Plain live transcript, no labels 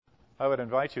I would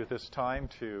invite you at this time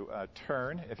to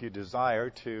turn, if you desire,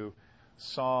 to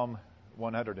Psalm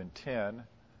 110.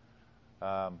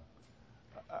 Our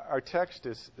text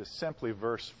is simply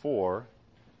verse 4.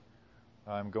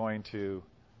 I'm going to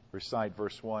recite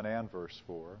verse 1 and verse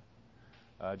 4.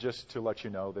 Just to let you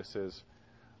know, this is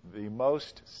the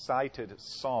most cited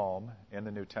psalm in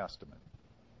the New Testament.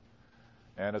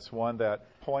 And it's one that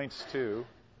points to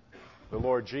the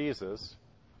Lord Jesus.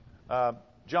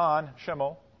 John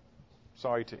Schimmel,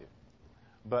 sorry to you,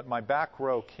 but my back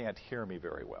row can't hear me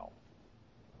very well.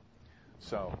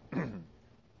 So, and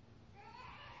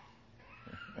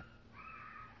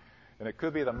it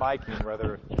could be the miking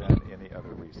rather than any other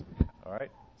reason. All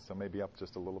right? So maybe up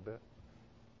just a little bit.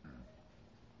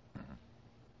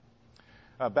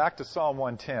 Back to Psalm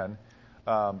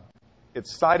 110.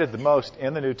 It's cited the most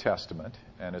in the New Testament,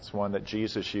 and it's one that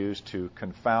Jesus used to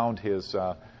confound his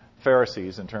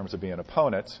Pharisees in terms of being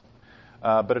opponents.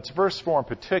 But it's verse 4 in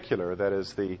particular that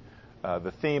is the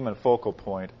theme and focal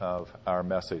point of our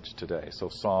message today. So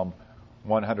Psalm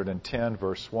 110,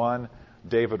 verse 1,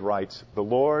 David writes, "The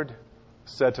Lord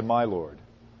said to my Lord,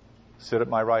 sit at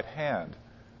my right hand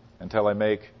until I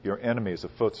make your enemies a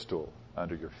footstool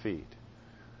under your feet."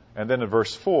 And then in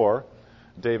verse 4,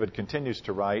 David continues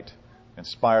to write,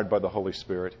 inspired by the Holy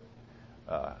Spirit,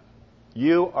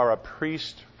 you are a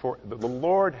priest for the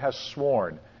Lord has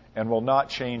sworn and will not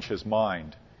change his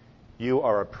mind. You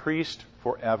are a priest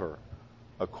forever,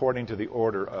 according to the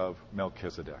order of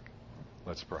Melchizedek.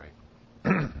 Let's pray.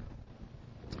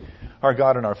 Our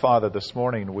God and our Father, this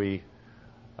morning we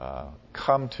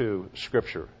come to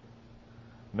Scripture,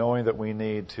 knowing that we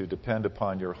need to depend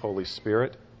upon your Holy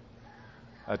Spirit,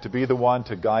 to be the one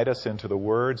to guide us into the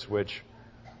words which,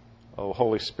 O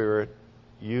Holy Spirit,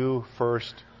 you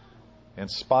first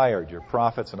inspired your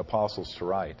prophets and apostles to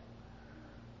write.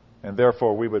 And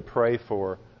therefore we would pray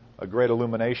for a great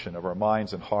illumination of our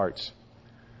minds and hearts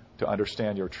to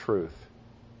understand your truth.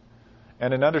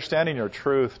 And in understanding your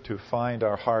truth, to find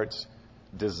our hearts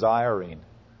desiring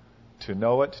to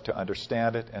know it, to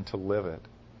understand it, and to live it.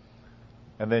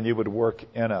 And then you would work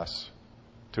in us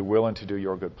to will and to do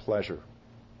your good pleasure.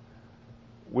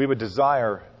 We would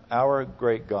desire our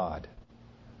great God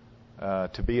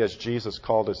to be, as Jesus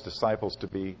called his disciples, to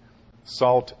be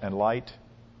salt and light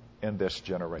in this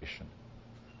generation.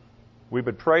 We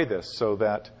would pray this so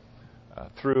that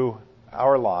through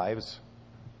our lives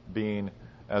being,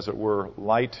 as it were,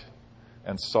 light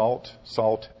and salt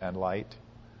and light,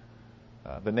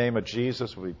 the name of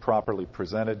Jesus will be properly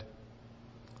presented.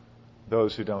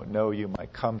 Those who don't know you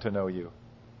might come to know you.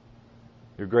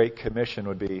 Your great commission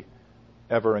would be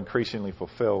ever increasingly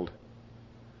fulfilled.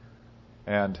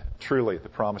 And truly, the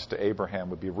promise to Abraham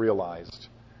would be realized,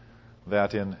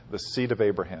 that in the seed of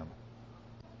Abraham,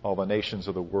 all the nations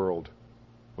of the world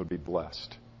would be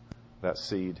blessed. That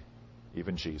seed,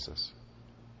 even Jesus.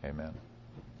 Amen.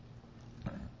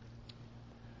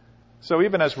 So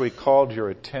even as we called your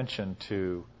attention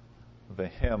to the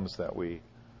hymns that we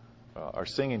are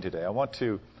singing today, I want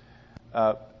to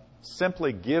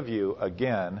simply give you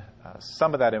again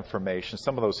some of that information,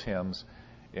 some of those hymns,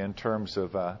 in terms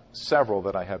of several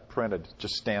that I have printed,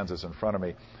 just stanzas in front of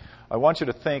me. I want you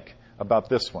to think about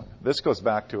this one. This goes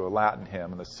back to a Latin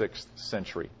hymn in the 6th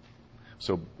century.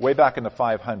 So way back in the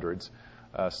 500s,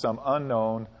 some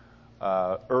unknown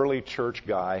early church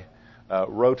guy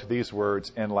wrote these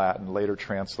words in Latin, later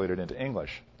translated into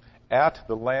English. At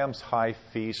the Lamb's high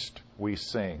feast we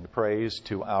sing praise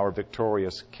to our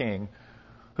victorious King,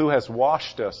 who has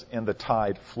washed us in the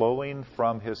tide flowing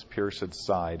from his pierced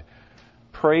side.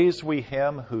 Praise we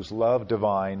him whose love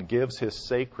divine gives his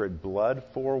sacred blood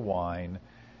for wine,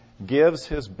 gives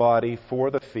his body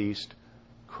for the feast,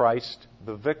 Christ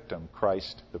the victim,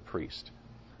 Christ the priest,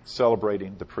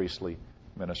 celebrating the priestly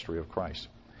ministry of Christ.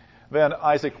 Then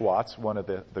Isaac Watts, one of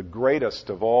the greatest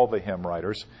of all the hymn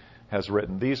writers, has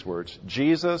written these words,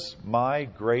 Jesus, my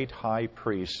great high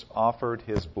priest, offered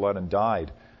his blood and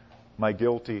died. My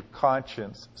guilty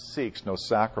conscience seeks no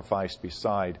sacrifice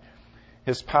beside.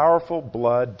 His powerful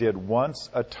blood did once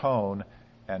atone,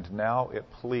 and now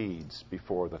it pleads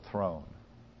before the throne.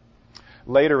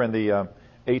 Later in the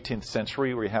 18th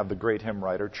century, we have the great hymn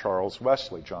writer Charles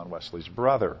Wesley, John Wesley's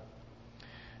brother.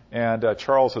 And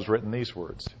Charles has written these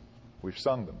words. We've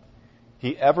sung them.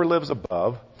 He ever lives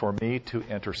above for me to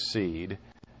intercede.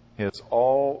 His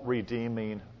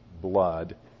all-redeeming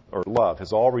blood, or love,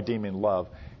 his all-redeeming love,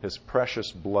 his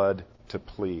precious blood to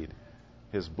plead.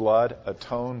 His blood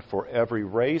atoned for every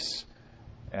race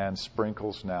and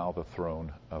sprinkles now the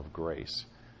throne of grace.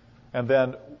 And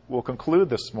then we'll conclude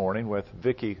this morning with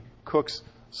Vicky Cook's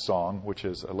song, which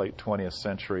is a late 20th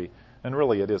century And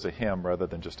really, it is a hymn rather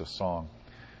than just a song.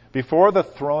 Before the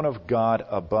throne of God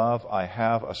above, I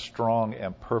have a strong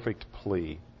and perfect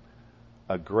plea.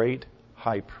 A great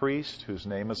high priest whose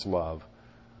name is love,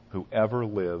 who ever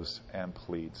lives and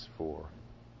pleads for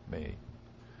me.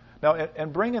 Now,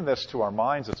 in bringing this to our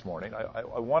minds this morning,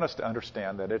 I want us to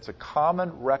understand that it's a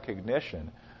common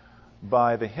recognition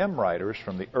by the hymn writers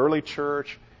from the early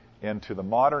church into the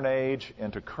modern age,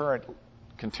 into current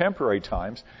contemporary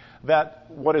times, that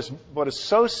what is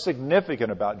so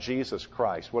significant about Jesus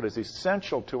Christ, what is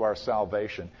essential to our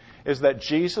salvation, is that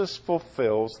Jesus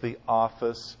fulfills the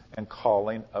office and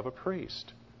calling of a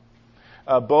priest.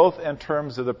 Both in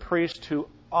terms of the priest who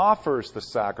offers the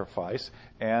sacrifice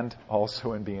and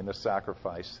also in being the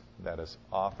sacrifice that is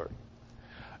offered.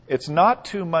 It's not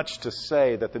too much to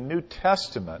say that the New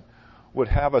Testament would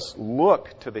have us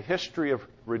look to the history of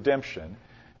redemption,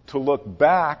 to look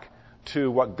back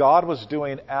to what God was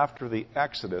doing after the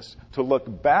Exodus, to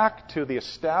look back to the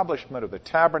establishment of the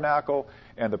tabernacle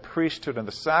and the priesthood and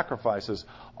the sacrifices,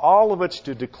 all of which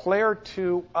to declare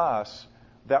to us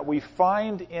that we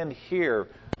find in here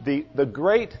the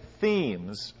great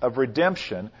themes of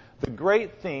redemption, the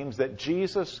great themes that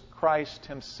Jesus Christ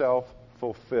himself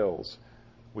fulfills.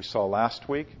 We saw last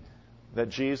week that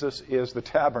Jesus is the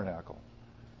tabernacle.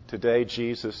 Today,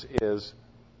 Jesus is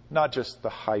not just the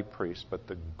high priest, but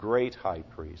the great high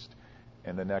priest.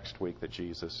 And the next week that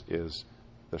Jesus is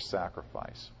the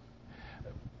sacrifice.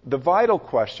 The vital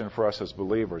question for us as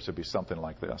believers would be something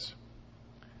like this.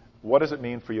 What does it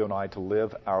mean for you and I to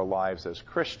live our lives as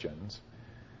Christians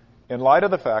in light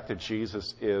of the fact that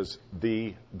Jesus is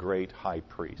the great high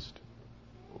priest?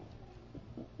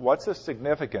 What's the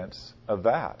significance of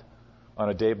that on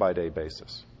a day-by-day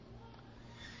basis?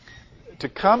 To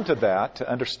come to that, to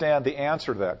understand the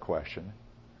answer to that question,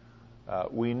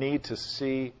 we need to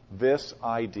see this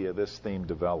idea, this theme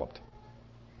developed.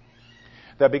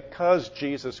 That because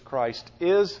Jesus Christ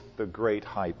is the great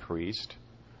high priest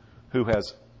who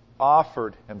has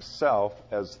offered himself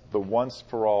as the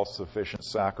once-for-all sufficient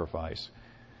sacrifice,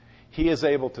 he is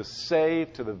able to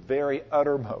save to the very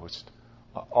uttermost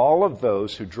all of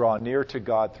those who draw near to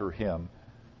God through him,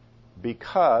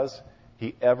 because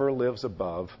he ever lives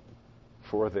above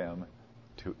for them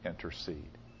to intercede.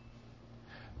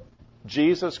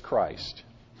 Jesus Christ,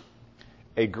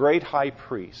 a great high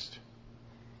priest,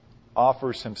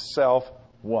 offers himself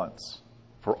once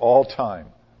for all time,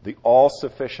 the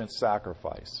all-sufficient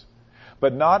sacrifice.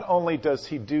 But not only does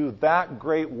he do that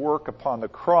great work upon the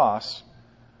cross,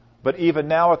 but even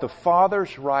now at the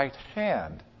Father's right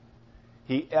hand,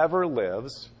 he ever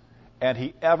lives and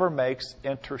he ever makes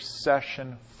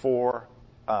intercession for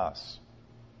us.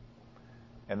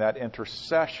 And that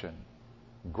intercession,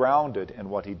 grounded in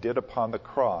what he did upon the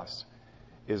cross,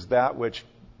 is that which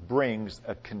brings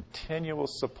a continual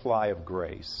supply of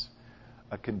grace,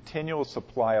 a continual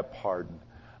supply of pardon,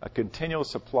 a continual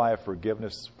supply of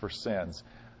forgiveness for sins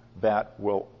that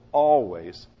will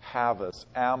always have us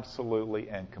absolutely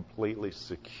and completely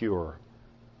secure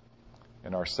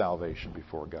in our salvation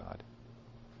before God.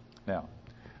 Now,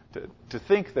 to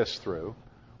think this through,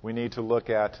 we need to look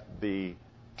at the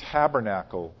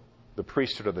tabernacle, the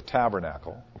priesthood of the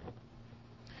tabernacle.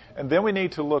 And then we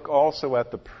need to look also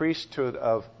at the priesthood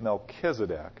of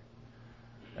Melchizedek,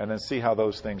 and then see how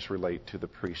those things relate to the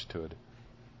priesthood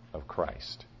of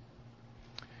Christ.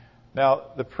 Now,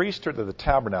 the priesthood of the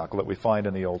tabernacle that we find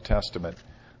in the Old Testament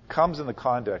comes in the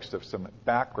context of some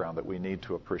background that we need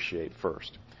to appreciate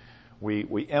first.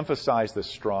 We emphasized this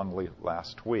strongly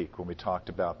last week when we talked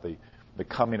about the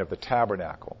coming of the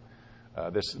tabernacle.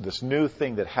 This new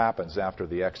thing that happens after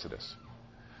the Exodus.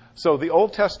 So the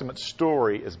Old Testament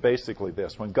story is basically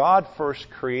this. When God first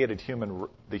created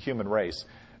the human race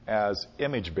as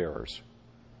image bearers,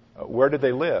 where did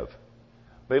they live?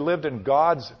 They lived in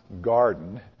God's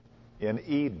garden in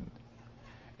Eden.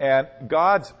 And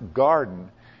God's garden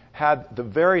had the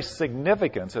very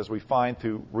significance, as we find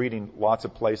through reading lots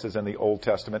of places in the Old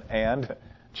Testament and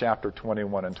chapter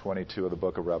 21 and 22 of the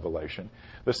book of Revelation.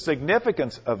 The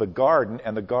significance of the garden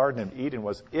and the Garden of Eden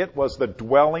was it was the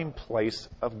dwelling place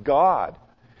of God.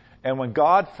 And when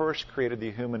God first created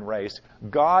the human race,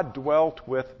 God dwelt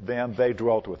with them, they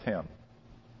dwelt with him.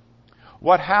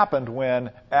 What happened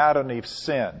when Adam and Eve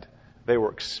sinned? They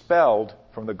were expelled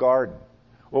from the garden.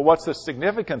 Well, what's the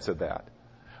significance of that?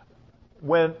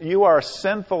 When you are a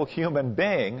sinful human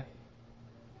being,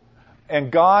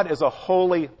 and God is a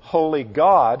holy, holy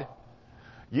God,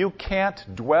 you can't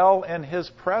dwell in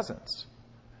his presence.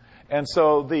 And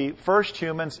so the first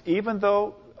humans, even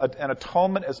though an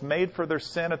atonement is made for their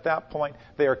sin at that point,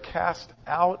 they are cast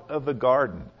out of the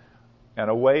garden and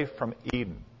away from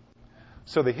Eden.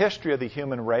 So the history of the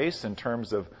human race, in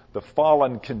terms of the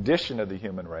fallen condition of the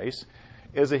human race,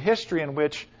 is a history in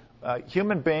which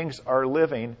human beings are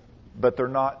living, but they're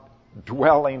not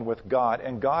dwelling with God,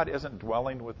 and God isn't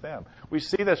dwelling with them. We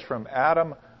see this from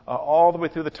Adam all the way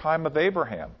through the time of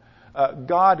Abraham.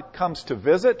 God comes to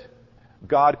visit.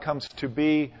 God comes to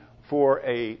be for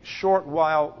a short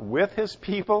while with his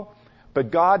people,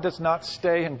 but God does not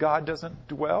stay and God doesn't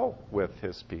dwell with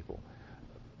his people.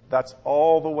 That's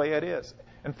all the way it is.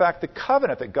 In fact, the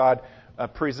covenant that God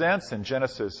presents in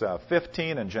Genesis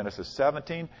 15 and Genesis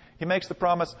 17, he makes the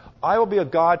promise, I will be a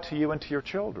God to you and to your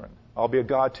children. I'll be a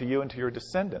God to you and to your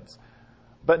descendants.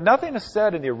 But nothing is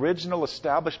said in the original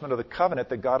establishment of the covenant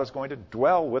that God is going to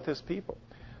dwell with his people.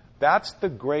 That's the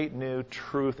great new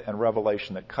truth and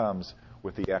revelation that comes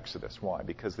with the Exodus. Why?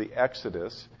 Because the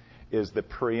Exodus is the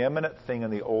preeminent thing in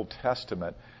the Old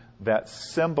Testament that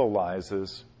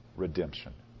symbolizes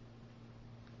redemption.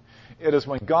 It is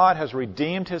when God has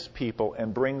redeemed his people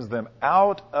and brings them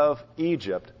out of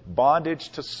Egypt, bondage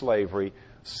to slavery,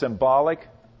 symbolic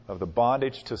of the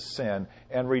bondage to sin,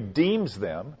 and redeems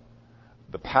them,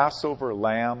 the Passover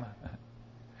lamb.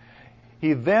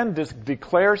 He then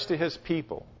declares to his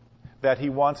people that he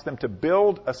wants them to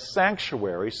build a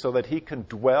sanctuary so that he can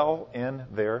dwell in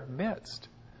their midst.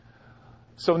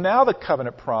 So now the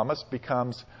covenant promise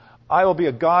becomes, I will be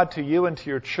a God to you and to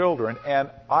your children, and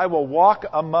I will walk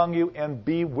among you and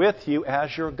be with you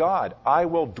as your God. I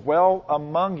will dwell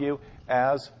among you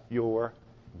as your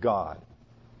God.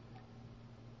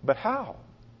 But how?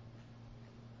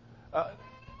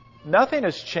 Nothing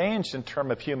has changed in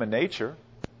terms of human nature.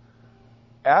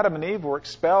 Adam and Eve were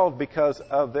expelled because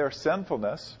of their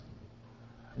sinfulness.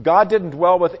 God didn't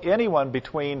dwell with anyone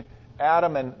between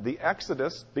Adam and the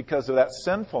Exodus because of that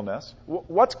sinfulness.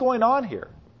 What's going on here?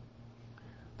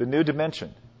 The new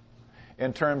dimension,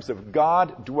 in terms of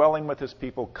God dwelling with his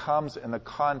people, comes in the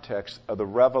context of the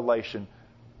revelation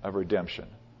of redemption.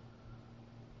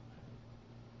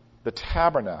 The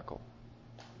tabernacle,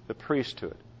 the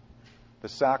priesthood, the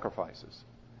sacrifices,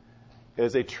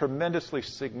 is a tremendously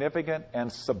significant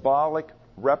and symbolic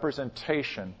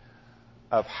representation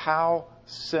of how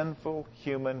sinful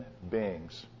human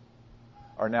beings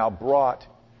are now brought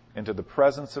into the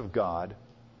presence of God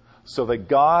so that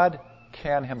God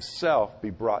can himself be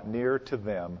brought near to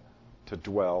them to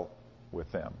dwell with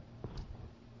them.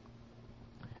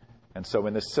 And so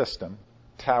in this system,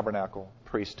 tabernacle,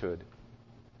 priesthood,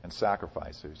 and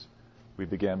sacrifices, we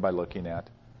begin by looking at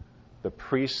the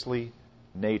priestly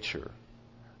nature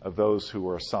of those who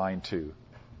were assigned to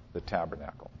the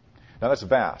tabernacle. Now that's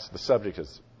vast. The subject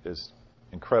is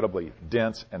incredibly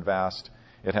dense and vast.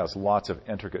 It has lots of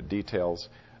intricate details.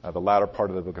 The latter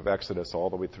part of the book of Exodus, all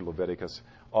the way through Leviticus,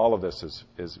 all of this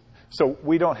is... So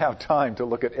we don't have time to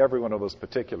look at every one of those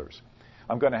particulars.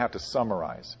 I'm going to have to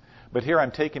summarize. But here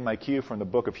I'm taking my cue from the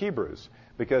book of Hebrews,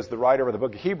 because the writer of the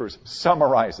book of Hebrews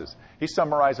summarizes. He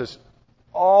summarizes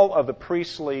all of the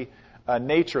priestly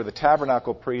nature of the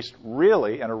tabernacle priest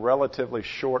really in a relatively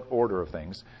short order of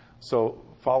things. So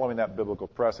following that biblical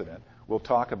precedent, we'll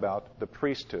talk about the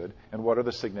priesthood and what are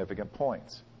the significant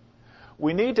points.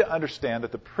 We need to understand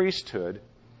that the priesthood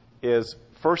is,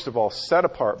 first of all, set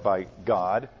apart by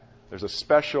God. There's a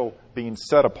special being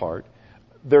set apart.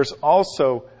 There's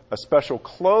also a special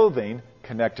clothing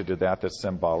connected to that that's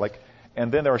symbolic.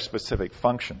 And then there are specific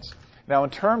functions. Now,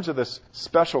 in terms of this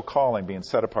special calling being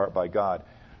set apart by God,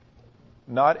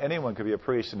 not anyone could be a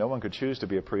priest, and no one could choose to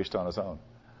be a priest on his own.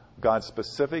 God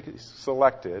specifically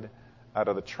selected out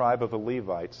of the tribe of the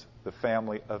Levites the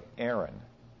family of Aaron.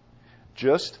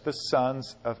 Just the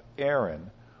sons of Aaron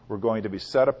were going to be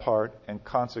set apart and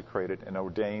consecrated and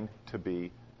ordained to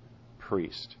be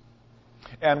priests.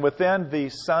 And within the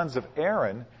sons of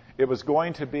Aaron, it was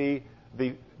going to be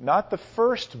not the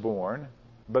firstborn,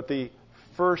 but the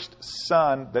first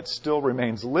son that still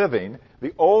remains living,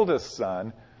 the oldest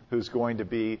son, who's going to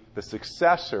be the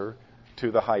successor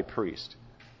to the high priest.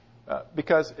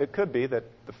 Because it could be that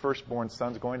the firstborn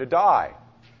son's going to die,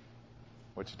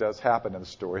 which does happen in the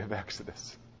story of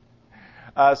Exodus.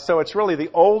 So it's really the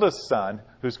oldest son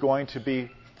who's going to be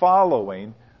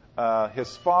following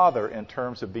his father in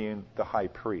terms of being the high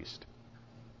priest.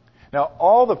 Now,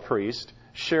 all the priests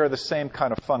share the same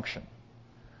kind of function.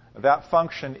 That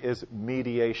function is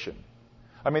mediation.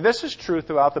 I mean, this is true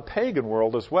throughout the pagan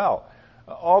world as well.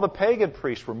 All the pagan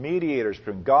priests were mediators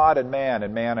between God and man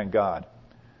and God.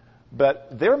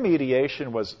 But their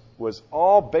mediation was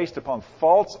all based upon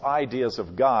false ideas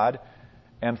of God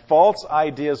and false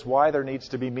ideas why there needs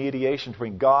to be mediation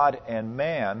between God and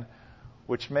man,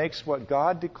 which makes what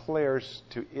God declares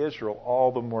to Israel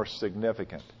all the more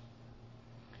significant.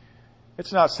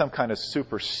 It's not some kind of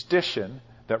superstition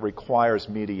that requires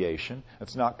mediation.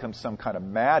 It's not some kind of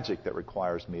magic that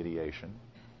requires mediation.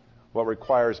 What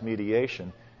requires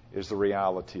mediation is the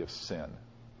reality of sin.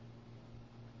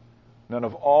 None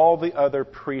of all the other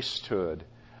priesthood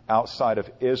outside of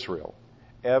Israel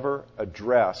ever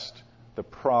addressed the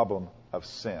problem of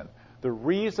sin. The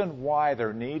reason why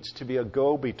there needs to be a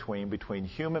go-between between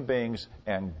human beings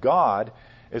and God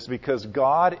is because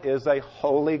God is a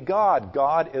holy God.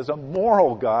 God is a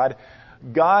moral God.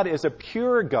 God is a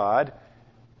pure God.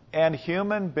 And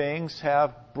human beings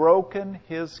have broken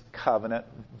His covenant,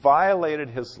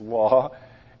 violated His law,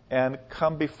 and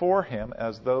come before Him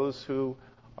as those who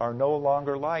are no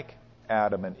longer like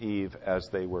Adam and Eve as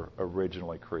they were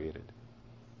originally created.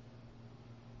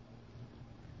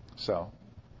 So,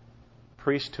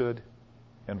 priesthood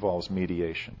involves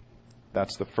mediation.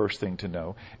 That's the first thing to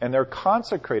know. And they're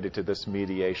consecrated to this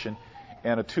mediation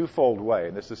in a twofold way,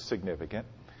 and this is significant.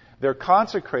 They're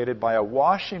consecrated by a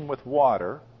washing with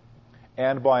water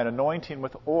and by an anointing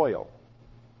with oil.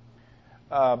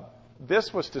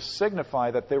 This was to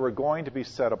signify that they were going to be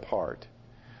set apart.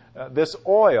 This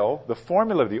oil, the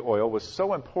formula of the oil, was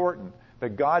so important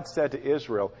that God said to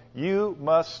Israel, you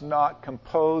must not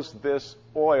compose this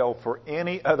oil for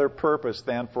any other purpose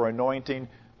than for anointing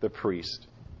the priest.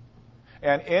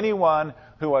 And anyone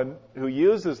who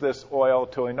uses this oil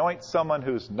to anoint someone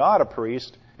who's not a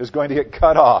priest is going to get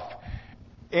cut off.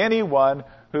 Anyone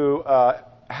who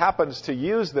happens to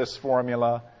use this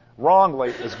formula wrongly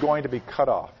is going to be cut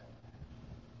off.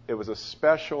 It was a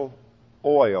special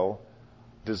oil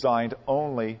designed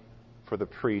only for the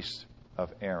priest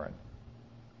of Aaron.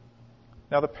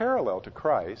 Now, the parallel to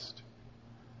Christ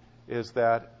is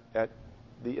that at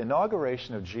the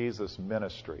inauguration of Jesus'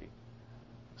 ministry,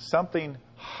 something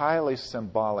highly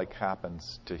symbolic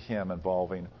happens to Him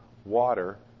involving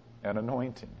water and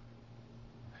anointing.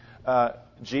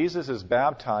 Jesus is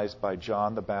baptized by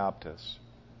John the Baptist.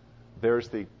 There's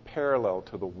the parallel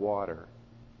to the water.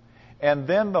 And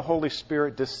then the Holy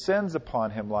Spirit descends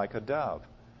upon Him like a dove.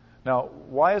 Now,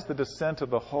 why is the descent of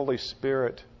the Holy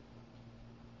Spirit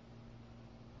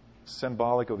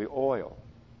symbolic of the oil?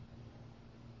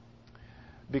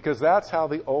 Because that's how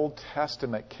the Old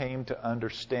Testament came to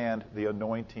understand the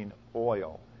anointing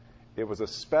oil. It was a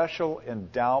special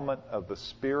endowment of the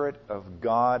Spirit of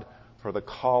God for the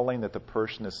calling that the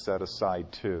person is set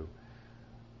aside to.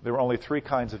 There were only three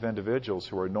kinds of individuals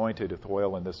who were anointed with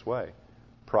oil in this way: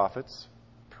 prophets,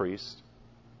 priests,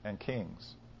 and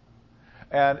kings.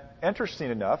 And interesting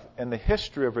enough, in the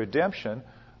history of redemption,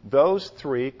 those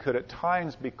three could at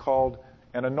times be called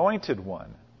an anointed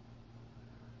one.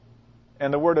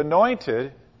 And the word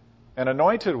anointed, an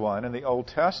anointed one in the Old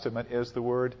Testament is the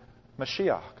word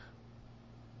Mashiach.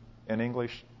 In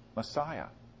English, Messiah.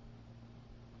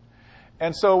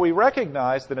 And so we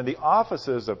recognize that in the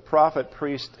offices of prophet,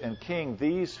 priest, and king,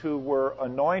 these who were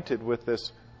anointed with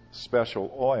this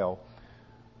special oil,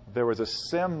 there was a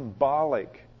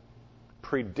symbolic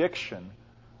prediction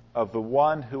of the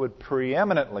one who would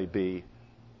preeminently be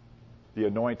the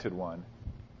anointed one,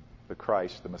 the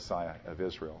Christ, the Messiah of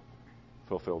Israel,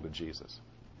 fulfilled in Jesus.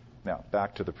 Now,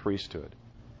 back to the priesthood.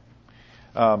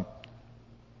 What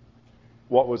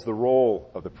was the role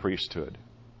of the priesthood?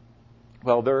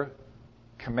 Well, they're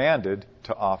commanded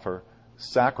to offer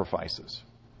sacrifices.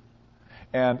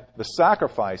 And the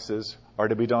sacrifices are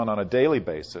to be done on a daily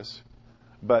basis,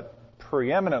 but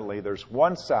preeminently there's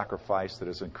one sacrifice that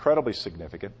is incredibly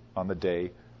significant on the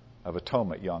Day of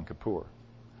Atonement, Yom Kippur.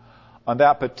 On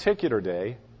that particular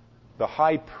day, the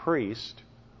high priest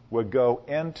would go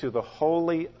into the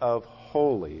Holy of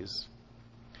Holies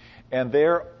and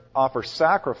there offer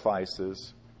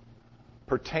sacrifices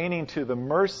pertaining to the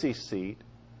mercy seat,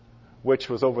 which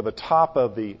was over the top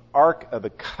of the Ark of the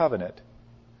Covenant.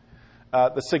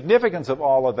 The significance of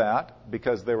all of that,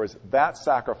 because there was that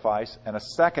sacrifice and a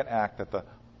second act that the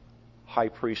high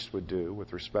priest would do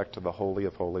with respect to the Holy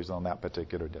of Holies on that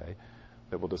particular day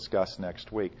that we'll discuss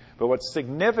next week. But what's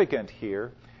significant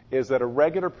here is that a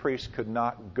regular priest could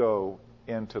not go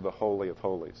into the Holy of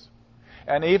Holies.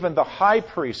 And even the high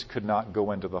priest could not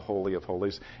go into the Holy of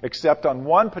Holies, except on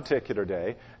one particular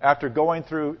day, after going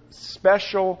through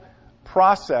special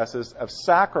processes of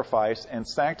sacrifice and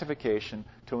sanctification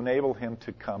to enable him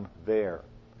to come there.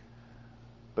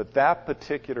 But that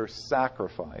particular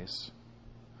sacrifice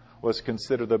was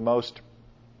considered the most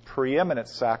preeminent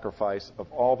sacrifice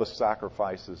of all the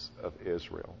sacrifices of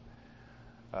Israel.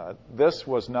 This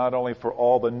was not only for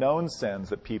all the known sins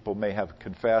that people may have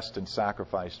confessed and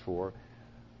sacrificed for,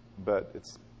 but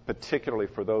it's particularly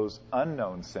for those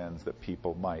unknown sins that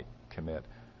people might commit.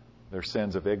 They're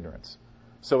sins of ignorance.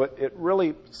 So it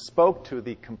really spoke to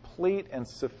the complete and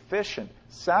sufficient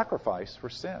sacrifice for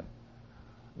sin.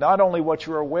 Not only what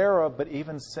you're aware of, but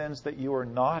even sins that you are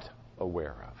not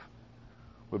aware of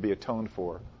would be atoned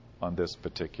for on this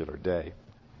particular day.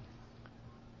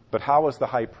 But how was the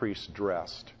high priest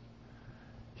dressed?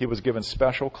 He was given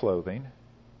special clothing.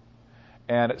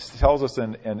 And it tells us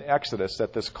in Exodus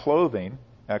that this clothing,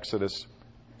 Exodus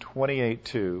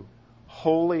 28:2,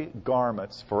 holy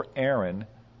garments for Aaron,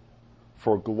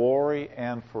 for glory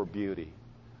and for beauty.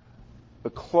 The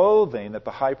clothing that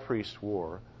the high priest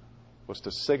wore was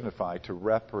to signify, to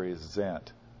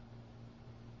represent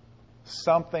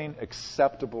something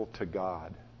acceptable to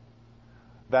God.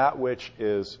 That which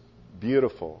is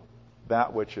beautiful,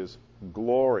 that which is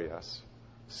glorious,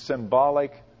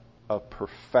 symbolic of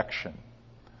perfection.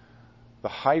 The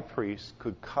high priest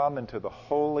could come into the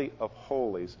Holy of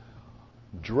Holies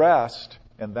dressed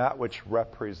in that which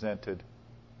represented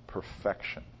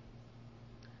perfection.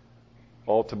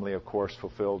 Ultimately, of course,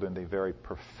 fulfilled in the very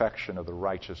perfection of the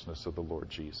righteousness of the Lord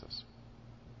Jesus.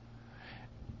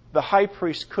 The high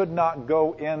priest could not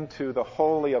go into the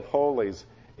Holy of Holies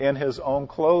in his own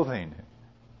clothing.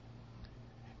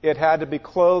 It had to be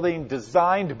clothing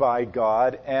designed by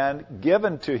God and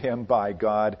given to him by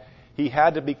God. He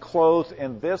had to be clothed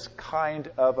in this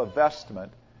kind of a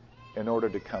vestment in order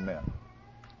to come in.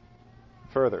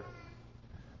 Further,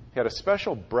 he had a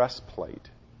special breastplate.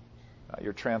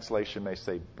 Your translation may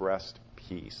say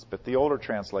breastpiece, but the older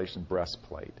translation,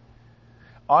 breastplate.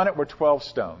 On it were 12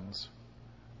 stones,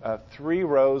 3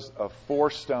 rows of 4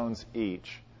 stones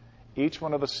each. Each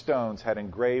one of the stones had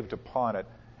engraved upon it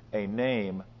a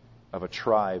name of a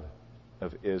tribe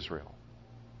of Israel.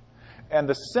 And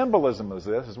the symbolism of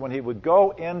this is when he would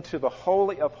go into the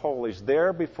Holy of Holies,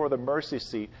 there before the mercy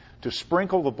seat, to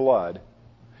sprinkle the blood,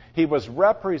 he was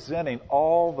representing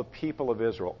all the people of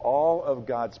Israel, all of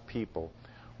God's people,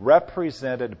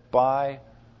 represented by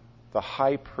the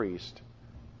high priest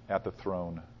at the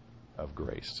throne of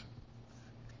grace.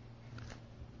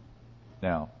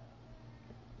 Now,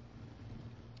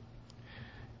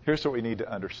 here's what we need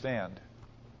to understand.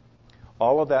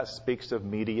 All of that speaks of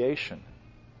mediation.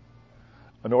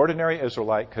 An ordinary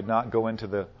Israelite could not go into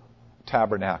the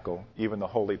tabernacle, even the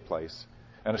holy place.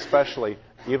 And especially,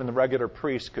 even the regular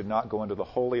priest could not go into the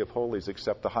Holy of Holies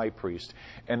except the high priest.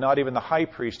 And not even the high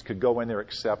priest could go in there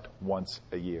except once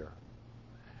a year.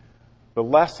 The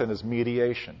lesson is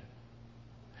mediation.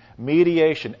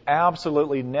 Mediation,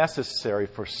 absolutely necessary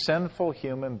for sinful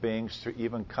human beings to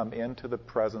even come into the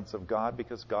presence of God,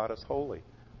 because God is holy.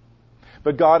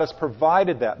 But God has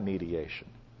provided that mediation.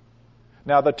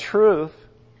 Now the truth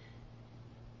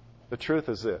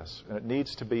is this, and it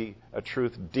needs to be a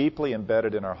truth deeply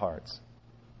embedded in our hearts.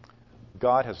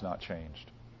 God has not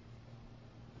changed.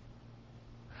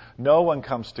 No one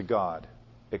comes to God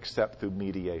except through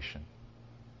mediation.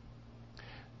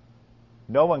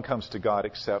 No one comes to God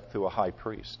except through a high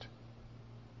priest.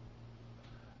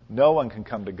 No one can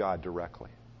come to God directly.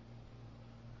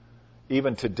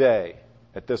 Even today,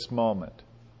 at this moment,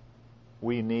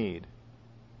 we need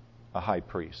a high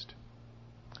priest.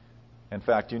 In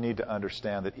fact, you need to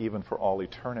understand that even for all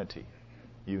eternity,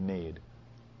 you need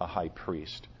a high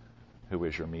priest who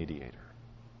is your mediator.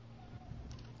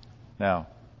 Now,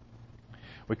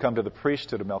 we come to the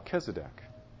priesthood of Melchizedek.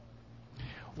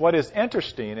 What is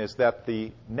interesting is that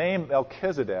the name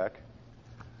Melchizedek,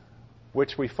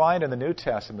 which we find in the New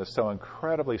Testament is so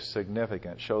incredibly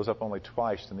significant, shows up only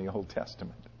twice in the Old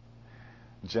Testament.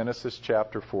 Genesis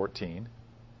chapter 14,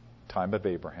 time of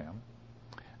Abraham,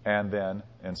 and then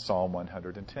in Psalm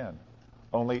 110.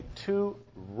 Only 2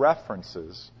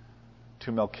 references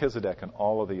to Melchizedek in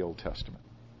all of the Old Testament.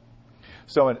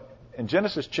 So in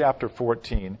Genesis chapter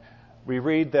 14, we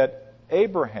read that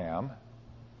Abraham,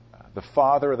 the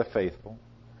father of the faithful,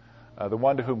 the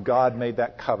one to whom God made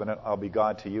that covenant, I'll be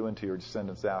God to you and to your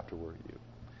descendants afterward you.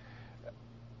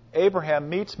 Abraham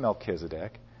meets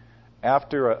Melchizedek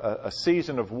after a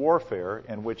season of warfare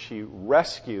in which he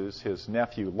rescues his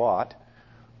nephew Lot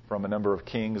from a number of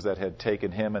kings that had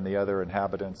taken him and the other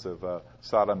inhabitants of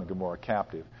Sodom and Gomorrah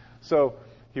captive. So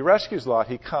he rescues Lot,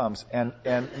 he comes, and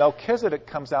Melchizedek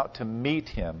comes out to meet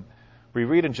him. We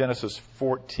read in Genesis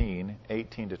 14,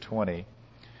 18 to 20,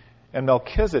 and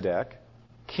Melchizedek,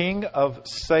 king of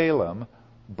Salem,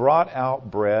 brought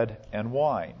out bread and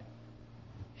wine.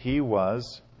 He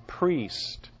was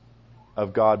priest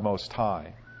of God Most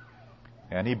High.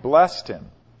 And he blessed him.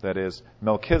 That is,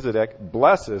 Melchizedek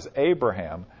blesses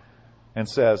Abraham and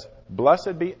says,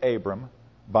 "Blessed be Abram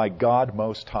by God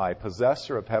Most High,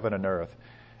 possessor of heaven and earth,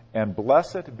 and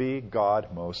blessed be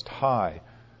God Most High,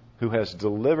 who has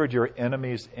delivered your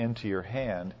enemies into your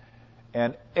hand.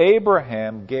 And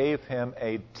Abraham gave him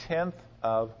a tenth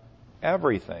of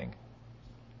everything.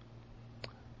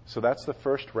 So that's the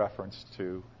first reference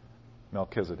to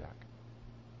Melchizedek.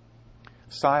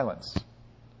 Silence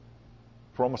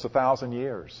for almost 1,000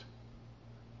 years,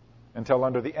 until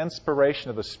under the inspiration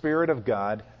of the Spirit of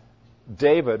God,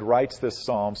 David writes this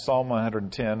psalm, Psalm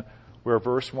 110, where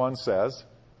verse 1 says,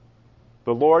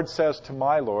 "The Lord says to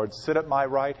my Lord, sit at my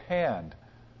right hand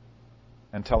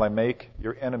until I make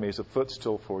your enemies a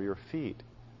footstool for your feet."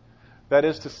 That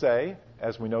is to say,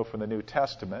 as we know from the New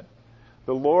Testament,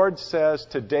 the Lord says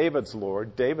to David's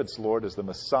Lord is the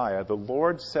Messiah, the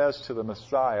Lord says to the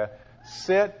Messiah,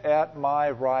 "Sit at my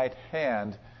right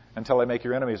hand until I make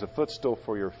your enemies a footstool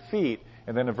for your feet."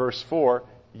 And then in verse 4,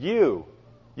 you,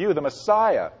 the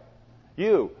Messiah,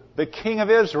 you, the King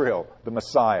of Israel, the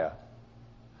Messiah,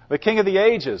 the King of the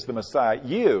ages, the Messiah,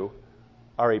 you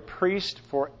are a priest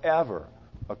forever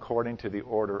according to the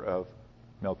order of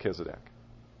Melchizedek.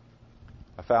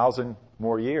 1,000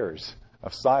 more years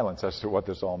of silence as to what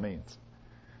this all means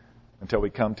until we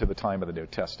come to the time of the New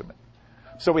Testament.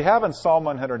 So we have in Psalm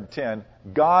 110,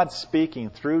 God speaking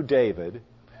through David,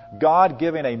 God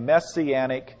giving a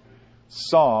messianic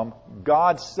psalm,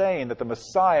 God saying that the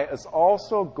Messiah is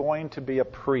also going to be a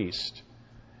priest.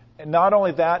 And not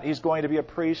only that, he's going to be a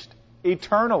priest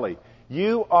eternally.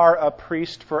 You are a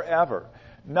priest forever.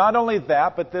 Not only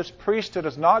that, but this priesthood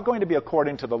is not going to be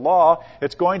according to the law.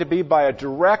 It's going to be by a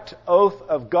direct oath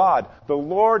of God. The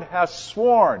Lord has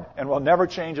sworn and will never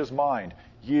change his mind.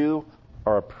 You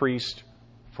are a priest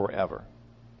forever.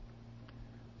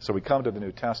 So we come to the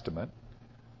New Testament,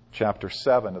 chapter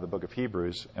 7 of the book of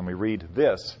Hebrews, and we read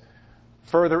this,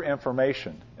 further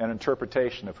information and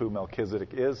interpretation of who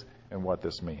Melchizedek is and what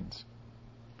this means.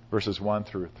 Verses 1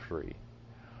 through 3.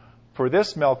 "For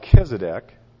this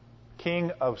Melchizedek,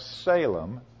 king of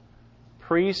Salem,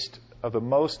 priest of the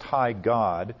Most High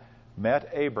God, met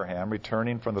Abraham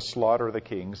returning from the slaughter of the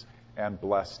kings and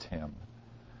blessed him.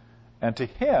 And to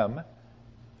him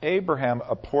Abraham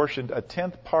apportioned a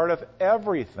tenth part of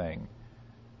everything."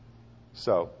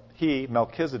 So he,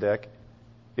 Melchizedek,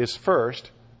 is first,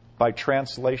 by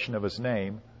translation of his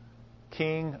name,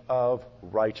 King of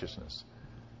Righteousness.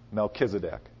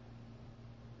 Melchizedek.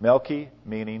 Melchi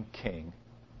meaning king.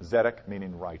 Zedek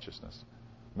meaning righteousness.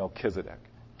 Melchizedek.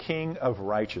 King of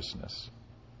Righteousness.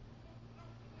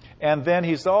 And then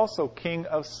he's also King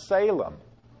of Salem,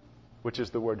 which is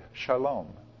the word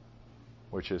shalom,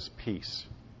 which is peace.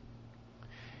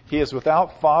 He is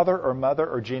without father or mother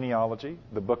or genealogy.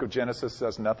 The book of Genesis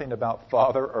says nothing about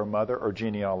father or mother or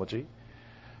genealogy.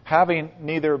 Having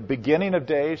neither beginning of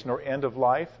days nor end of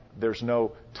life. There's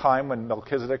no time when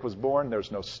Melchizedek was born.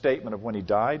 There's no statement of when he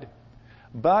died.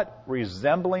 But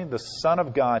resembling the Son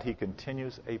of God, he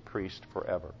continues a priest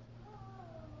forever.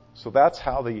 So that's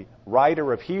how the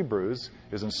writer of Hebrews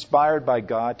is inspired by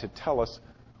God to tell us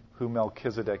who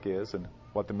Melchizedek is and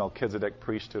what the Melchizedek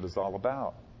priesthood is all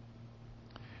about.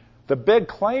 The big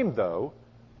claim, though,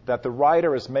 that the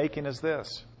writer is making is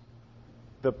this: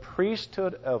 the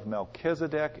priesthood of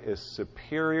Melchizedek is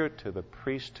superior to the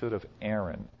priesthood of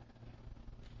Aaron.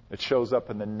 It shows up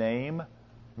in the name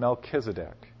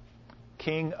Melchizedek,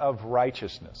 King of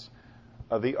Righteousness.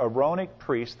 Of the Aaronic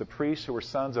priests, the priests who were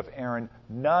sons of Aaron,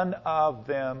 none of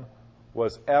them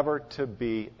was ever to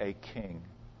be a king.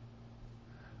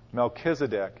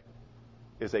 Melchizedek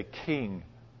is a king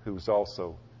who's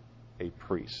also a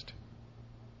priest.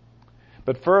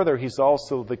 But further, he's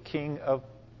also the King of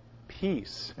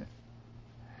peace.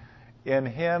 In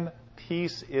him,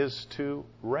 peace is to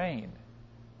reign.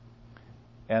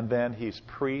 And then he's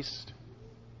priest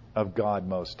of God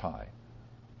Most High.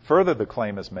 Further, the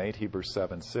claim is made, Hebrews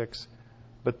 7:6,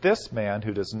 "But this man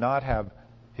who does not have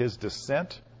his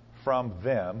descent from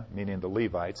them," meaning the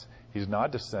Levites, he's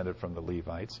not descended from the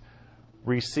Levites,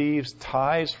 "receives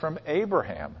tithes from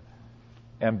Abraham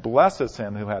and blesses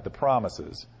him who had the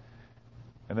promises."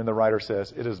 And then the writer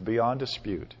says, "It is beyond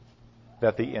dispute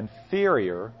that the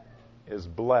inferior is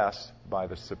blessed by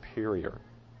the superior."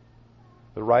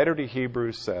 The writer to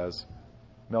Hebrews says,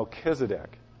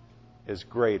 Melchizedek is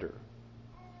greater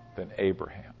than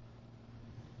Abraham.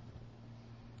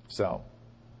 So,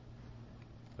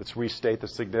 let's restate the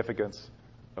significance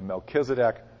of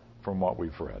Melchizedek from what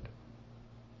we've read.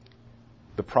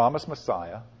 The promised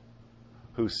Messiah,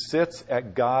 who sits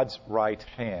at God's right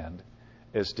hand,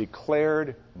 is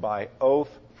declared by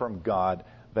oath from God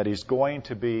that he's going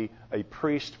to be a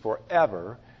priest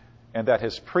forever, and that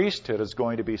his priesthood is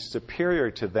going to be superior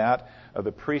to that of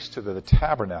the priesthood of the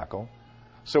tabernacle.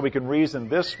 So we can reason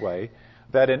this way,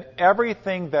 that in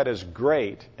everything that is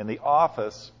great in the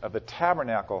office of the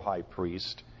tabernacle high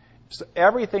priest, so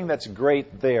everything that's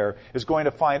great there is going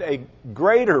to find a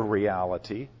greater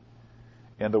reality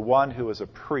in the one who is a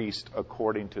priest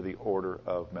according to the order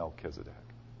of Melchizedek.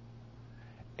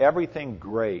 Everything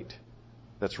great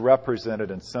that's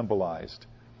represented and symbolized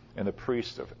in the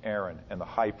priest of Aaron and the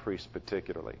high priest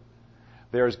particularly,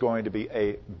 there is going to be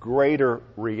a greater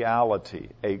reality,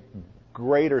 a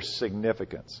greater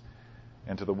significance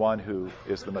into the one who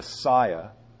is the Messiah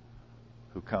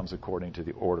who comes according to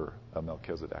the order of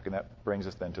Melchizedek. And that brings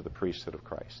us then to the priesthood of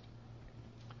Christ.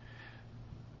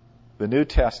 The New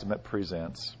Testament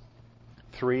presents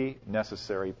three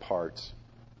necessary parts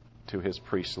to his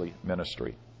priestly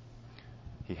ministry.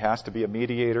 He has to be a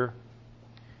mediator.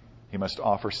 He must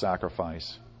offer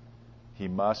sacrifice. He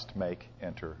must make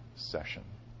intercession.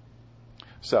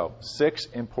 So, 6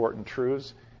 important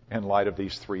truths in light of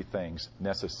these 3 things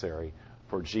necessary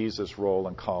for Jesus' role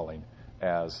and calling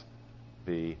as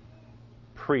the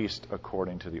priest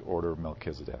according to the order of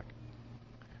Melchizedek.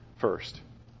 First,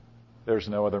 there's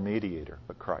no other mediator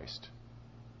but Christ.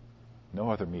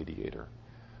 No other mediator.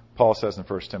 Paul says in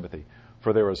 1 Timothy,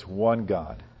 "For there is one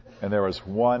God, and there is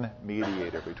one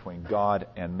mediator between God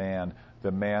and man,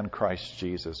 the man Christ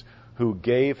Jesus, who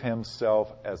gave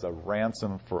himself as a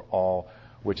ransom for all,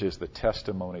 which is the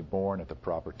testimony borne at the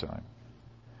proper time."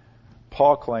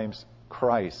 Paul claims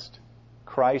Christ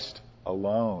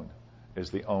alone is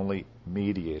the only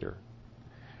mediator,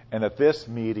 and that this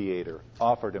mediator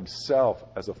offered himself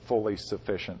as a fully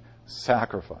sufficient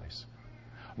sacrifice.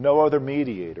 No other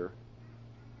mediator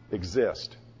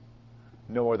exists.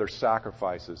 No other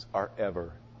sacrifices are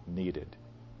ever needed.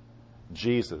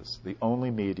 Jesus, the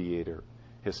only mediator,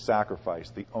 his sacrifice,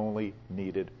 the only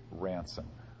needed ransom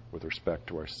with respect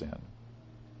to our sin.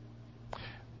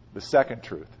 The second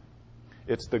truth,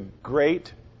 it's the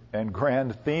great and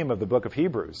grand theme of the book of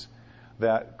Hebrews,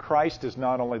 that Christ is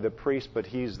not only the priest, but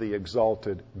he's the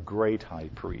exalted great high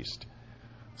priest.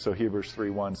 So Hebrews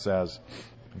 3:1 says,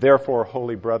 "Therefore,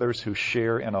 holy brothers who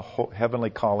share in a heavenly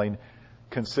calling,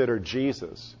 consider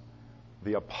Jesus,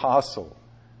 the apostle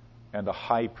and the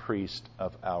high priest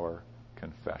of our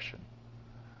confession."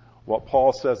 What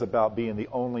Paul says about being the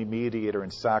only mediator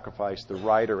and sacrifice, the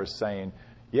writer is saying,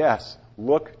 yes,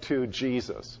 look to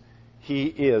Jesus. He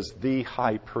is the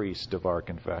high priest of our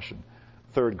confession.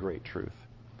 Third great truth.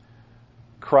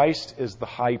 Christ is the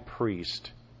high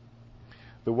priest,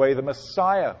 the way the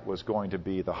Messiah was going to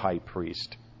be the high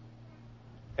priest.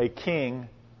 A king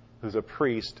who's a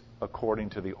priest according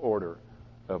to the order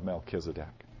of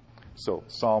Melchizedek. So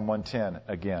Psalm 110,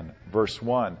 again, verse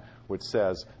 1, which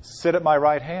says, "Sit at my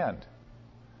right hand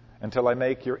until I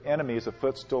make your enemies a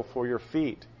footstool for your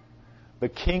feet." The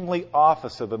kingly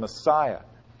office of the Messiah.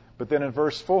 But then in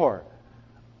verse 4,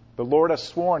 "The Lord has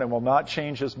sworn and will not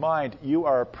change his mind. You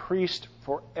are a priest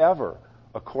forever,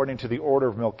 according to the order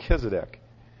of Melchizedek."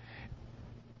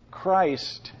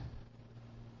 Christ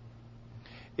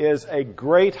is a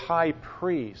great high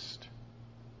priest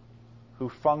who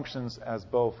functions as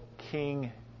both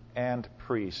king and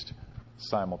priest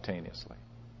simultaneously.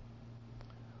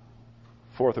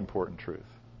 Fourth important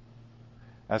truth.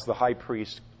 As the high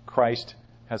priest, Christ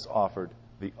has offered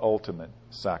the ultimate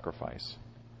sacrifice.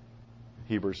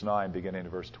 Hebrews 9, beginning in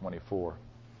verse 24.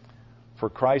 "For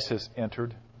Christ has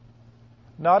entered,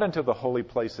 not into the holy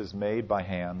places made by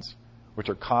hands, which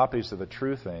are copies of the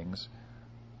true things,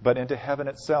 but into heaven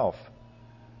itself,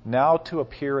 now to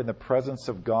appear in the presence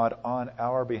of God on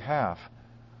our behalf.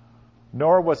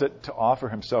 Nor was it to offer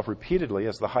himself repeatedly,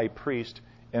 as the high priest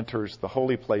enters the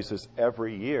holy places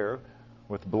every year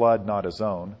with blood not his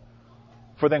own.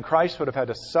 For then Christ would have had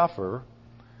to suffer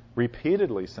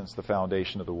repeatedly since the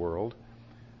foundation of the world.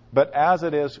 But as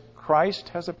it is, Christ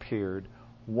has appeared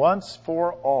once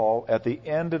for all at the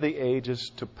end of the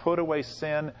ages to put away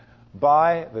sin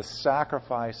by the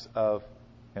sacrifice of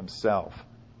himself."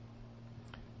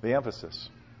 The emphasis.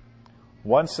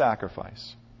 One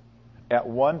sacrifice at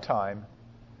one time,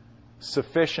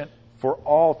 sufficient for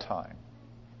all time.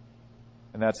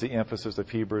 And that's the emphasis of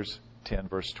Hebrews 10,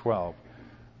 verse 12.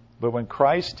 But when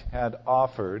Christ had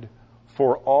offered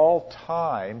for all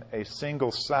time a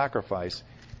single sacrifice,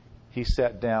 he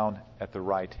sat down at the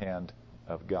right hand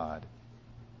of God.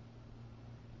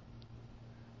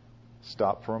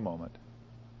 Stop for a moment.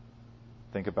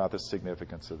 Think about the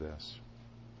significance of this.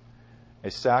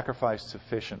 A sacrifice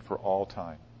sufficient for all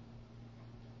time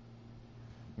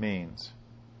means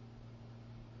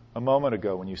a moment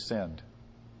ago when you sinned,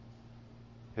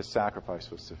 his sacrifice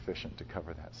was sufficient to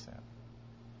cover that sin.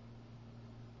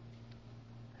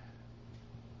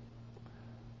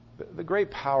 the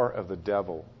great power of the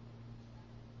devil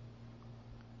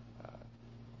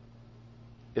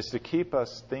is to keep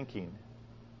us thinking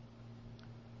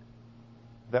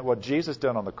that what Jesus did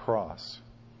on the cross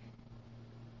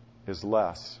is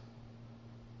less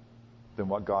than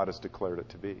what God has declared it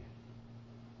to be.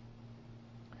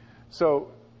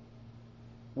 So,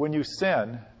 when you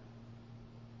sin,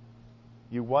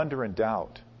 you wonder and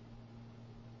doubt,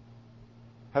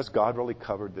 has God really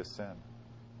covered this sin?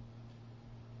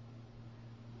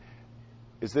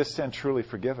 Is this sin truly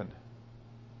forgiven?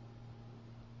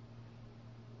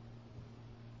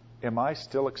 Am I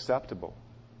still acceptable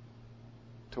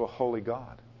to a holy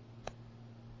God?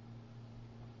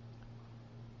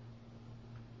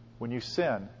 When you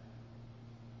sin,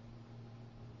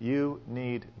 you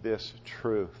need this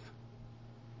truth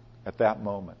at that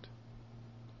moment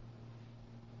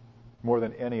more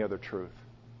than any other truth.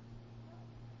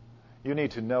 You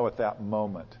need to know at that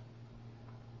moment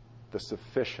the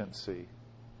sufficiency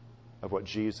of what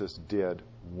Jesus did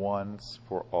once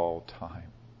for all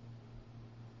time.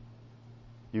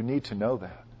 You need to know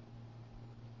that.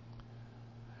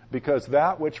 Because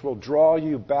that which will draw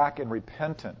you back in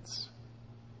repentance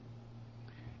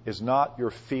is not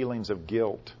your feelings of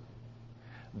guilt.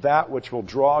 That which will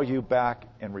draw you back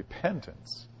in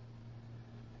repentance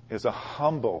is a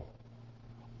humble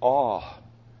awe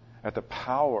at the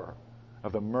power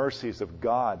of the mercies of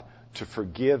God to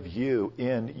forgive you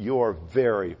in your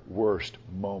very worst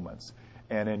moments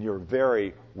and in your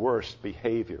very worst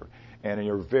behavior and in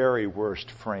your very worst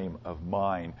frame of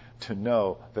mind, to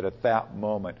know that at that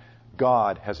moment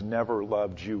God has never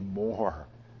loved you more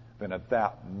than at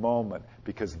that moment,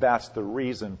 because that's the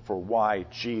reason for why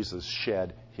Jesus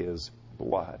shed his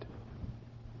blood.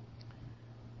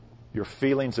 Your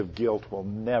feelings of guilt will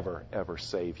never, ever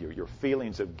save you. Your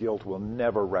feelings of guilt will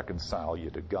never reconcile you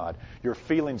to God. Your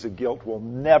feelings of guilt will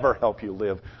never help you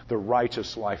live the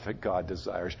righteous life that God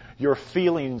desires. Your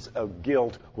feelings of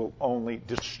guilt will only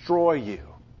destroy you.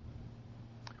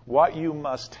 What you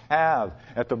must have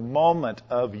at the moment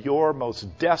of your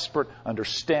most desperate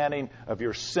understanding of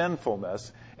your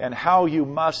sinfulness and how you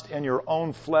must in your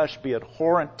own flesh be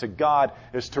abhorrent to God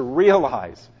is to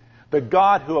realize the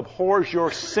God who abhors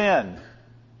your sin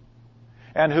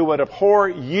and who would abhor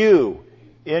you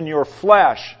in your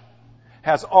flesh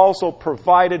has also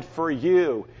provided for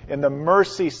you in the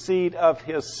mercy seat of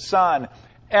his Son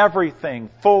everything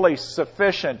fully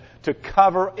sufficient to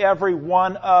cover every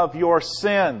one of your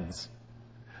sins.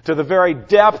 To the very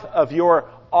depth of your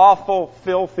awful,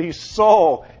 filthy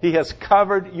soul, he has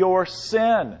covered your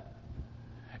sin.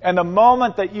 And the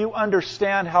moment that you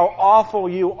understand how awful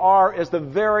you are is the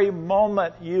very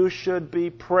moment you should be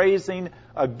praising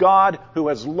a God who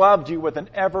has loved you with an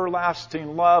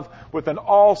everlasting love, with an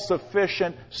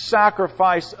all-sufficient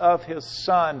sacrifice of his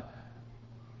Son,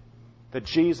 that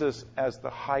Jesus, as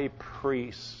the high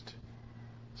priest,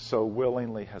 so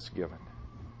willingly has given.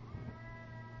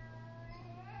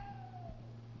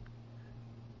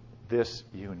 This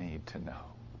you need to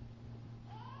know.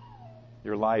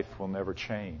 Your life will never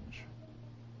change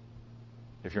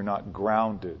if you're not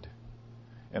grounded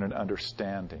in an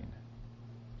understanding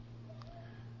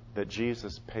that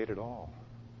Jesus paid it all.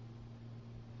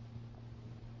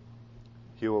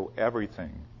 You owe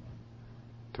everything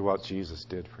to what Jesus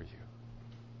did for you.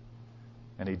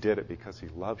 And he did it because he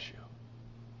loves you,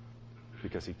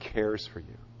 because he cares for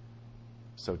you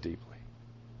so deeply.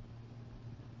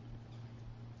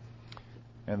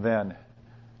 And then,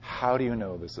 how do you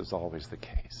know this is always the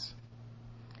case?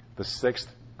 The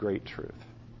sixth great truth.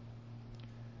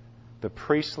 The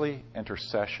priestly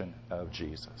intercession of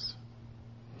Jesus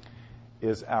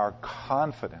is our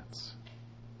confidence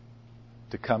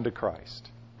to come to Christ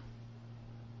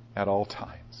at all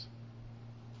times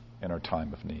in our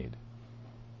time of need.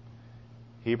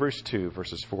 Hebrews 2,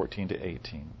 verses 14 to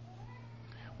 18.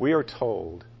 We are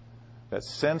told that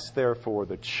since, therefore,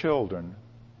 the children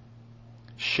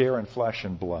share in flesh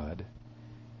and blood,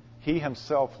 he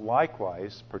himself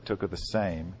likewise partook of the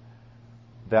same,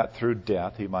 that through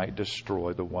death he might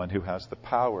destroy the one who has the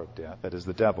power of death, that is,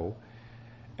 the devil,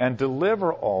 and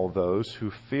deliver all those who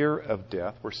fear of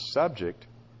death were subject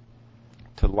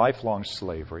to lifelong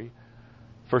slavery.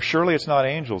 For surely it's not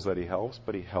angels that he helps,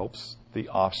 but he helps the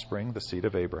offspring, the seed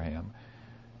of Abraham.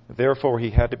 Therefore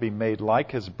he had to be made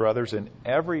like his brothers in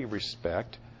every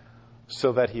respect,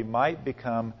 so that he might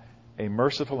become a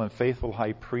merciful and faithful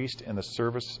high priest in the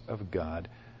service of God,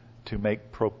 to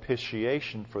make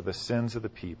propitiation for the sins of the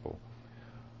people.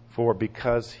 For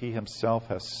because he himself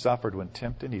has suffered when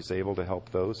tempted, he's able to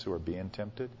help those who are being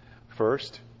tempted.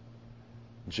 First,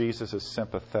 Jesus is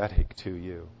sympathetic to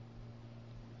you.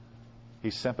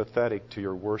 He's sympathetic to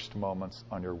your worst moments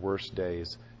on your worst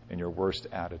days and your worst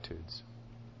attitudes.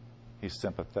 He's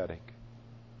sympathetic.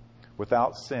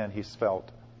 Without sin, he's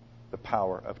felt the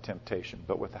power of temptation,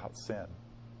 but without sin.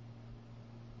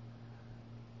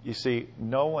 You see,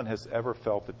 no one has ever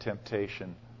felt the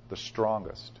temptation the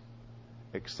strongest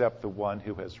except the one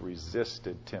who has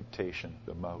resisted temptation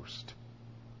the most.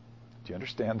 Do you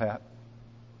understand that?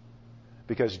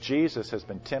 Because Jesus has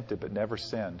been tempted but never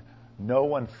sinned, no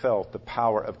one felt the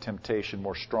power of temptation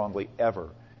more strongly ever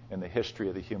in the history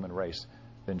of the human race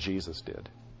than Jesus did.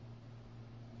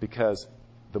 Because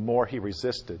the more he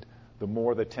resisted, the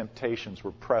more the temptations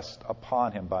were pressed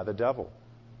upon him by the devil.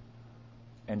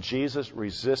 And Jesus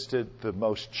resisted the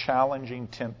most challenging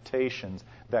temptations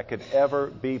that could ever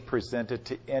be presented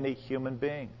to any human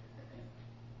being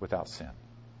without sin.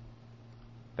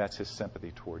 That's his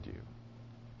sympathy toward you.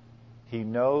 He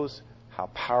knows how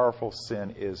powerful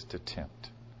sin is to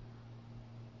tempt.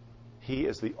 He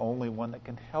is the only one that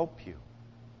can help you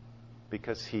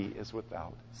because he is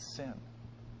without sin.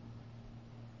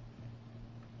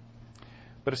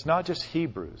 But it's not just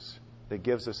Hebrews that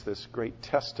gives us this great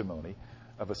testimony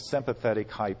of a sympathetic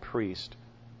high priest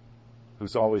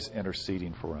who's always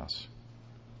interceding for us.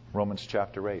 Romans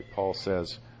chapter 8, Paul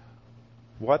says,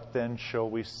 "What then shall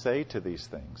we say to these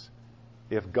things?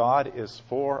 If God is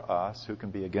for us, who can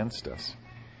be against us?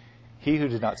 He who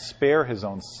did not spare his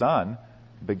own son,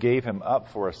 but gave him up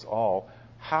for us all,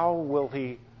 how will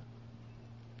he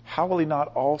not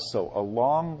also,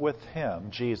 along with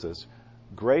him, Jesus,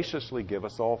 graciously give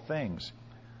us all things?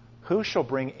 Who shall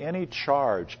bring any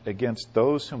charge against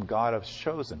those whom God has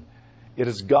chosen? It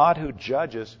is God who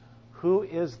judges. Who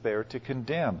is there to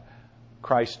condemn?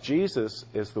 Christ Jesus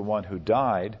is the one who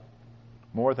died,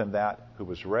 more than that, who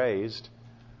was raised,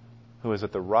 who is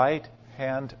at the right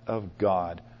hand of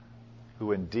God,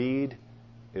 who indeed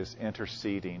is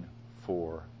interceding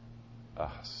for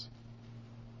us."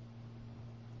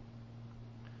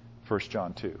 1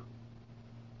 John 2,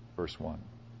 verse 1.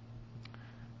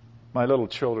 "My little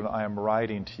children, I am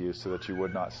writing to you so that you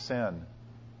would not sin.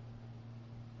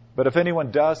 But if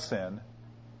anyone does sin,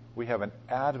 we have an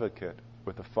advocate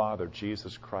with the Father,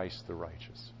 Jesus Christ the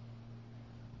righteous."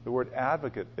 The word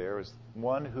advocate there is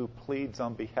one who pleads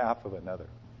on behalf of another.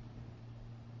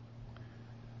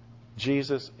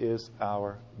 Jesus is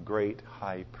our great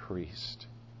high priest,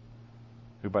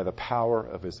 who by the power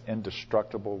of his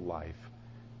indestructible life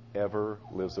ever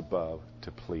lives above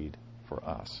to plead for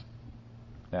us.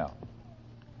 Now,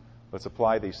 let's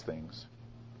apply these things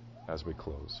as we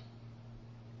close.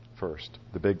 First,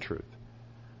 the big truth.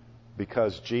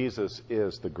 Because Jesus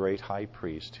is the great high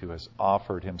priest who has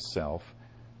offered himself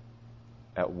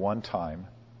at one time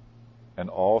an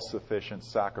all-sufficient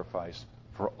sacrifice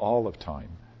for all of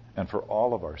time and for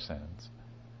all of our sins,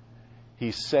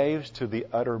 he saves to the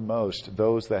uttermost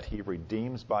those that he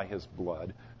redeems by his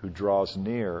blood, who draws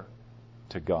near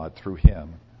to God through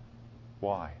him.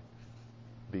 Why?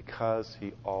 Because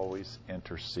he always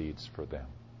intercedes for them.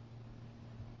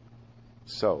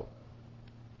 So,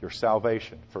 your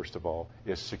salvation, first of all,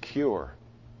 is secure.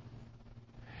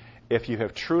 If you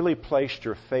have truly placed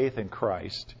your faith in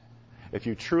Christ, if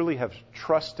you truly have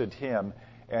trusted him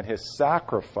and his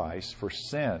sacrifice for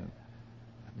sin,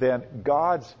 then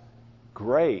God's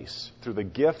grace through the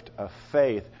gift of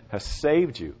faith has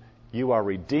saved you. You are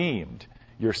redeemed.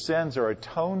 Your sins are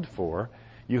atoned for.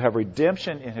 You have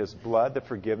redemption in his blood, the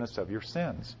forgiveness of your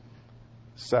sins.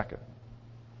 Second,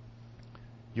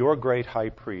 your great high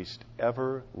priest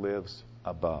ever lives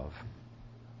above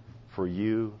for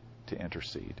you to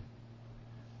intercede.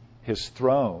 His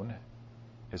throne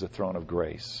is a throne of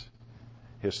grace.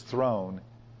 His throne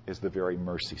is the very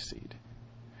mercy seat.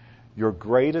 Your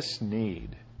greatest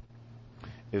need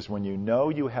is when you know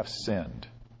you have sinned.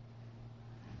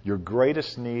 Your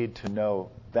greatest need to know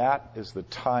that is the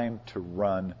time to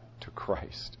run to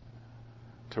Christ,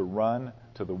 to run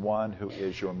to the one who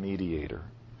is your mediator.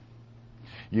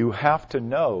 You have to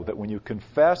know that when you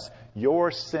confess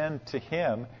your sin to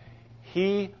him,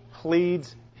 he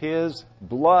pleads his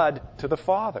blood to the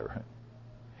Father.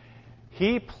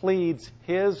 He pleads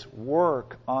his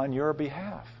work on your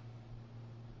behalf.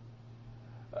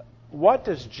 What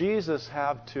does Jesus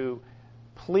have to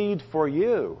plead for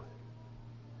you?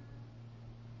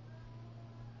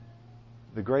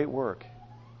 The great work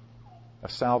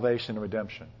of salvation and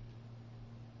redemption,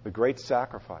 the great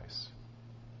sacrifice,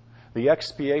 the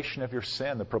expiation of your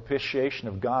sin, the propitiation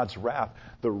of God's wrath,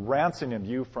 the ransoming of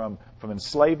you from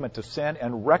enslavement to sin,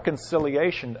 and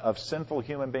reconciliation of sinful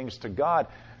human beings to God.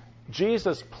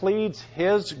 Jesus pleads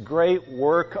his great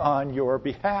work on your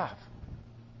behalf.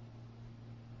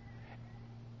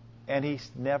 And He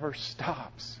never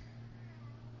stops.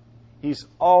 He's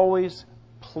always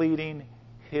pleading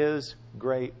His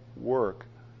great work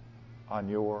on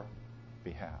your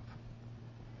behalf.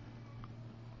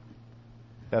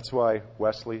 That's why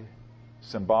Wesley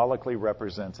symbolically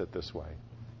represents it this way.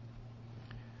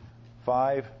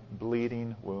 5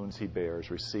 bleeding wounds He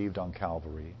bears, received on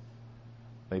Calvary.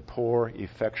 They pour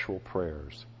effectual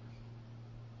prayers.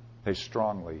 They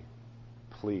strongly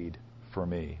plead for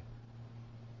me.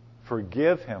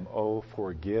 Forgive him, oh,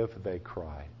 forgive, they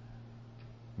cry,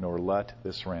 nor let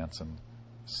this ransomed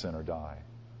sinner die.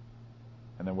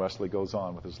 And then Wesley goes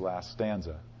on with his last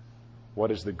stanza.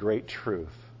 What is the great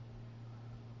truth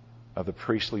of the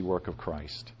priestly work of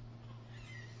Christ?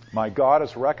 My God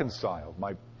is reconciled.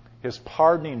 His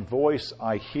pardoning voice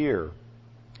I hear.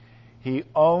 He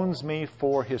owns me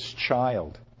for His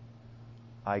child.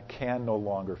 I can no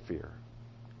longer fear.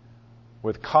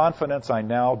 With confidence I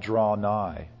now draw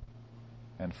nigh,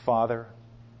 and Father,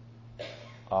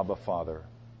 Abba, Father,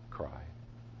 cry.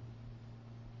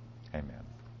 Amen.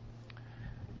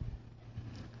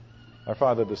 Our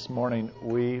Father, this morning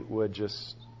we would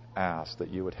just ask that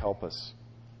You would help us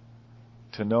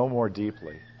to know more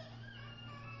deeply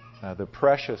the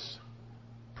precious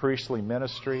priestly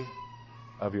ministry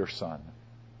of Your Son,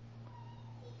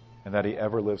 and that He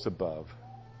ever lives above,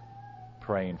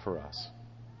 praying for us.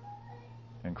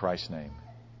 In Christ's name,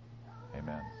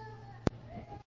 amen.